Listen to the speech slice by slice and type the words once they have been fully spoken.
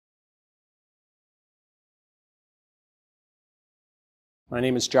My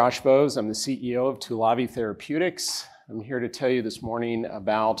name is Josh Vose. I'm the CEO of Tulavi Therapeutics. I'm here to tell you this morning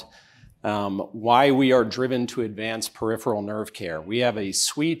about why we are driven to advance peripheral nerve care. We have a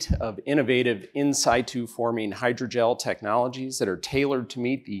suite of innovative in situ forming hydrogel technologies that are tailored to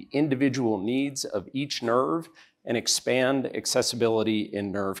meet the individual needs of each nerve and expand accessibility in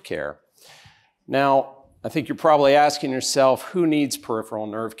nerve care. Now, I think you're probably asking yourself, who needs peripheral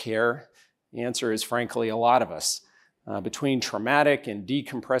nerve care? The answer is, frankly, a lot of us. Between traumatic and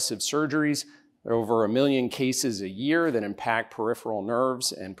decompressive surgeries, there are over 1 million cases a year that impact peripheral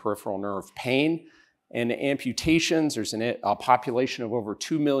nerves and peripheral nerve pain. And amputations, there's a population of over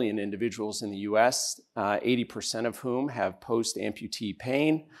 2 million individuals in the US, 80% of whom have post-amputee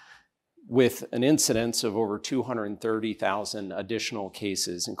pain, with an incidence of over 230,000 additional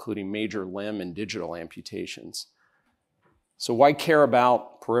cases, including major limb and digital amputations. So why care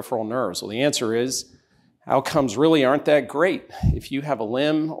about peripheral nerves? Well, the answer is, outcomes really aren't that great. If you have a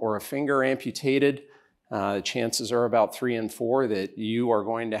limb or a finger amputated, chances are about 3 in 4 that you are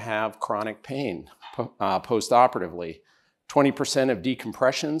going to have chronic pain post-operatively. 20% of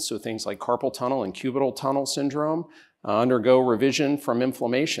decompressions, so things like carpal tunnel and cubital tunnel syndrome, undergo revision from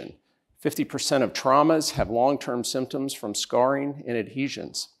inflammation. 50% of traumas have long-term symptoms from scarring and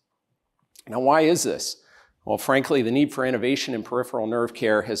adhesions. Now, why is this? Well, frankly, the need for innovation in peripheral nerve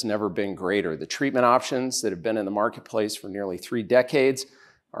care has never been greater. The treatment options that have been in the marketplace for nearly 3 decades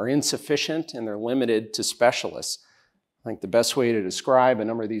are insufficient and they're limited to specialists. I think the best way to describe a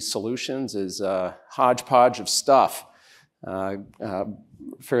number of these solutions is a hodgepodge of stuff,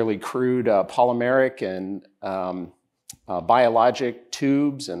 fairly crude polymeric and biologic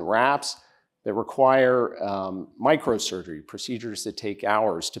tubes and wraps that require microsurgery, procedures that take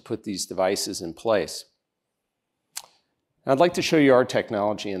hours to put these devices in place. I'd like to show you our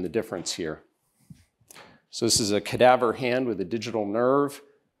technology and the difference here. So this is a cadaver hand with a digital nerve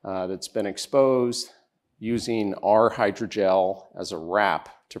that's been exposed using our hydrogel as a wrap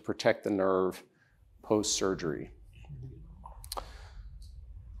to protect the nerve post-surgery.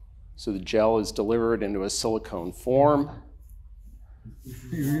 So the gel is delivered into a silicone form.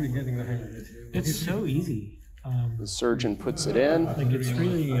 You're really getting the hang of it. It's so easy. The surgeon puts it in. Like it's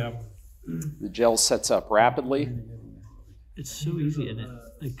really, The gel sets up rapidly. it's so easy, and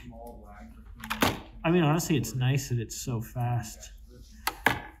I mean, honestly, it's nice that it's so fast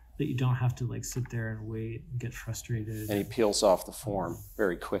that you don't have to like sit there and wait and get frustrated. And he peels off the form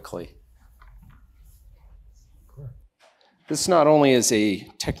very quickly. This not only is a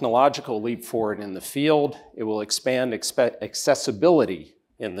technological leap forward in the field, it will expand accessibility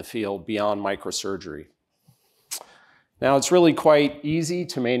in the field beyond microsurgery. Now, it's really quite easy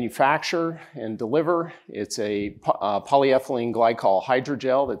to manufacture and deliver. It's a polyethylene glycol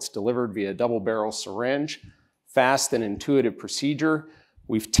hydrogel that's delivered via double-barrel syringe, fast and intuitive procedure.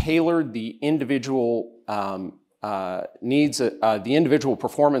 We've tailored the individual needs, the individual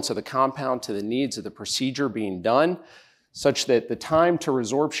performance of the compound to the needs of the procedure being done, such that the time to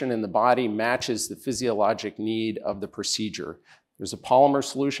resorption in the body matches the physiologic need of the procedure. There's a polymer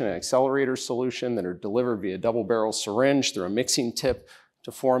solution and accelerator solution that are delivered via double-barrel syringe through a mixing tip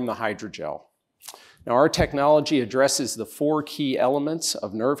to form the hydrogel. Now, our technology addresses the 4 key elements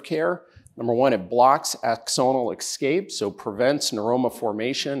of nerve care. Number 1, it blocks axonal escape, so prevents neuroma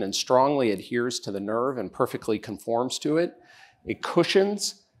formation and strongly adheres to the nerve and perfectly conforms to it. It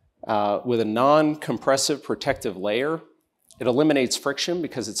cushions with a non-compressive protective layer. It eliminates friction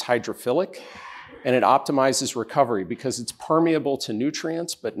because it's hydrophilic. And it optimizes recovery because it's permeable to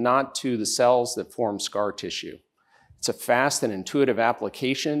nutrients, but not to the cells that form scar tissue. It's a fast and intuitive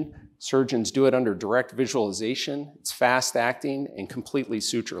application. Surgeons do it under direct visualization. It's fast acting and completely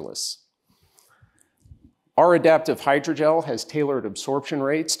sutureless. Our adaptive hydrogel has tailored absorption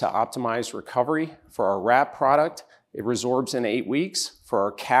rates to optimize recovery. For our wrap product, it resorbs in 8 weeks. For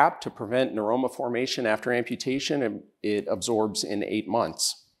our cap, to prevent neuroma formation after amputation, it absorbs in 8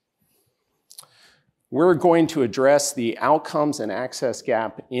 months. We're going to address the outcomes and access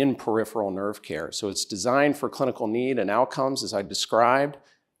gap in peripheral nerve care. So it's designed for clinical need and outcomes, as I described.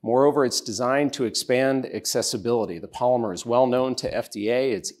 Moreover, it's designed to expand accessibility. The polymer is well known to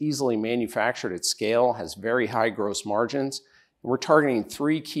FDA. It's easily manufactured at scale, has very high gross margins. And we're targeting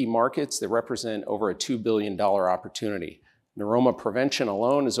 3 key markets that represent over a $2 billion opportunity. Neuroma prevention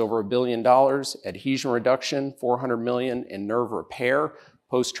alone is over $1 billion, adhesion reduction, $400 million, and nerve repair,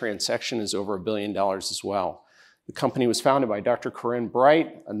 post-transection, is over $1 billion as well. The company was founded by Dr. Corinne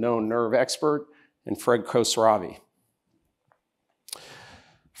Bright, a known nerve expert, and Fred Khosravi.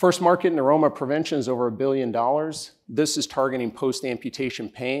 First market neuroma prevention is over $1 billion. This is targeting post-amputation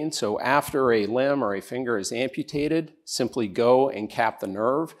pain. So after a limb or a finger is amputated, simply go and cap the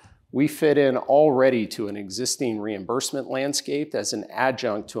nerve. We fit in already to an existing reimbursement landscape as an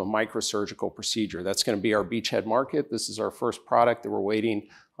adjunct to a microsurgical procedure. That's going to be our beachhead market. This is our first product that we're waiting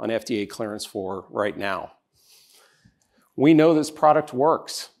on FDA clearance for right now. We know this product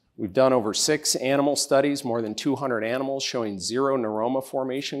works. We've done over 6 animal studies, more than 200 animals, showing 0 neuroma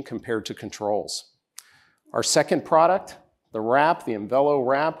formation compared to controls. Our second product, the wrap, the Envelo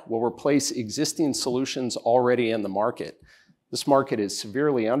wrap, will replace existing solutions already in the market. This market is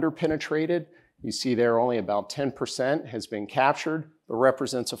severely underpenetrated. You see there only about 10% has been captured, but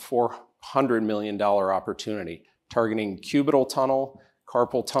represents a $400 million opportunity, targeting cubital tunnel,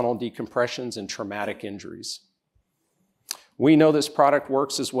 carpal tunnel decompressions, and traumatic injuries. We know this product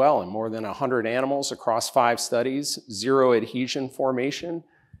works as well in more than 100 animals across 5 studies, 0 adhesion formation.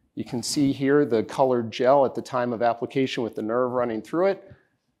 You can see here the colored gel at the time of application with the nerve running through it.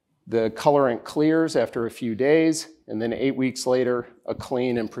 The colorant clears after a few days, and then 8 weeks later, a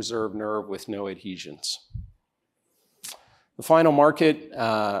clean and preserved nerve with no adhesions. The final market,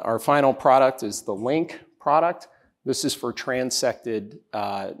 our final product is the Link product. This is for transected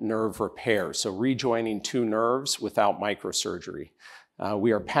nerve repair, so rejoining 2 nerves without microsurgery.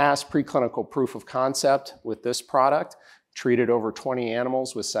 We are past preclinical proof of concept with this product, treated over 20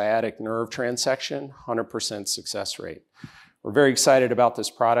 animals with sciatic nerve transection, 100% success rate. We're very excited about this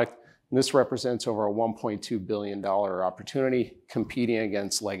product, and this represents over a $1.2 billion opportunity competing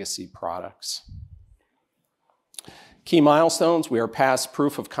against legacy products. Key milestones, we are past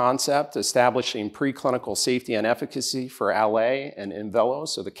proof of concept, establishing preclinical safety and efficacy for LA and Envelo,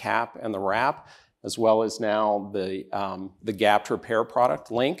 so the cap and the wrap, as well as now the gapped repair product,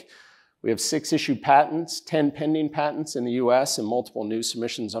 Link. We have 6 issued patents, 10 pending patents in the US, and multiple new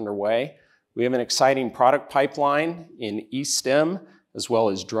submissions underway. We have an exciting product pipeline in e-stim, as well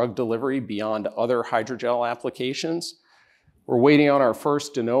as drug delivery beyond other hydrogel applications. We're waiting on our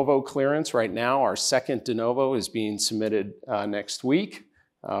first de novo clearance right now. Our second de novo is being submitted next week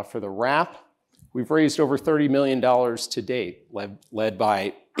for the wrap. We've raised over $30 million to date, led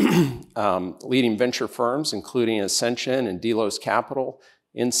by leading venture firms, including Ascension and Delos Capital,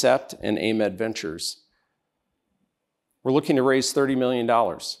 Incept, and AMED Ventures. We're looking to raise $30 million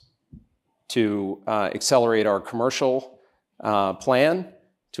to accelerate our commercial plan,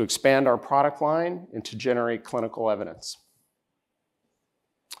 to expand our product line, and to generate clinical evidence.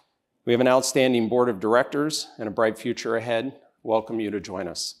 We have an outstanding board of directors and a bright future ahead. Welcome you to join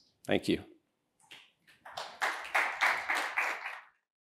us. Thank you.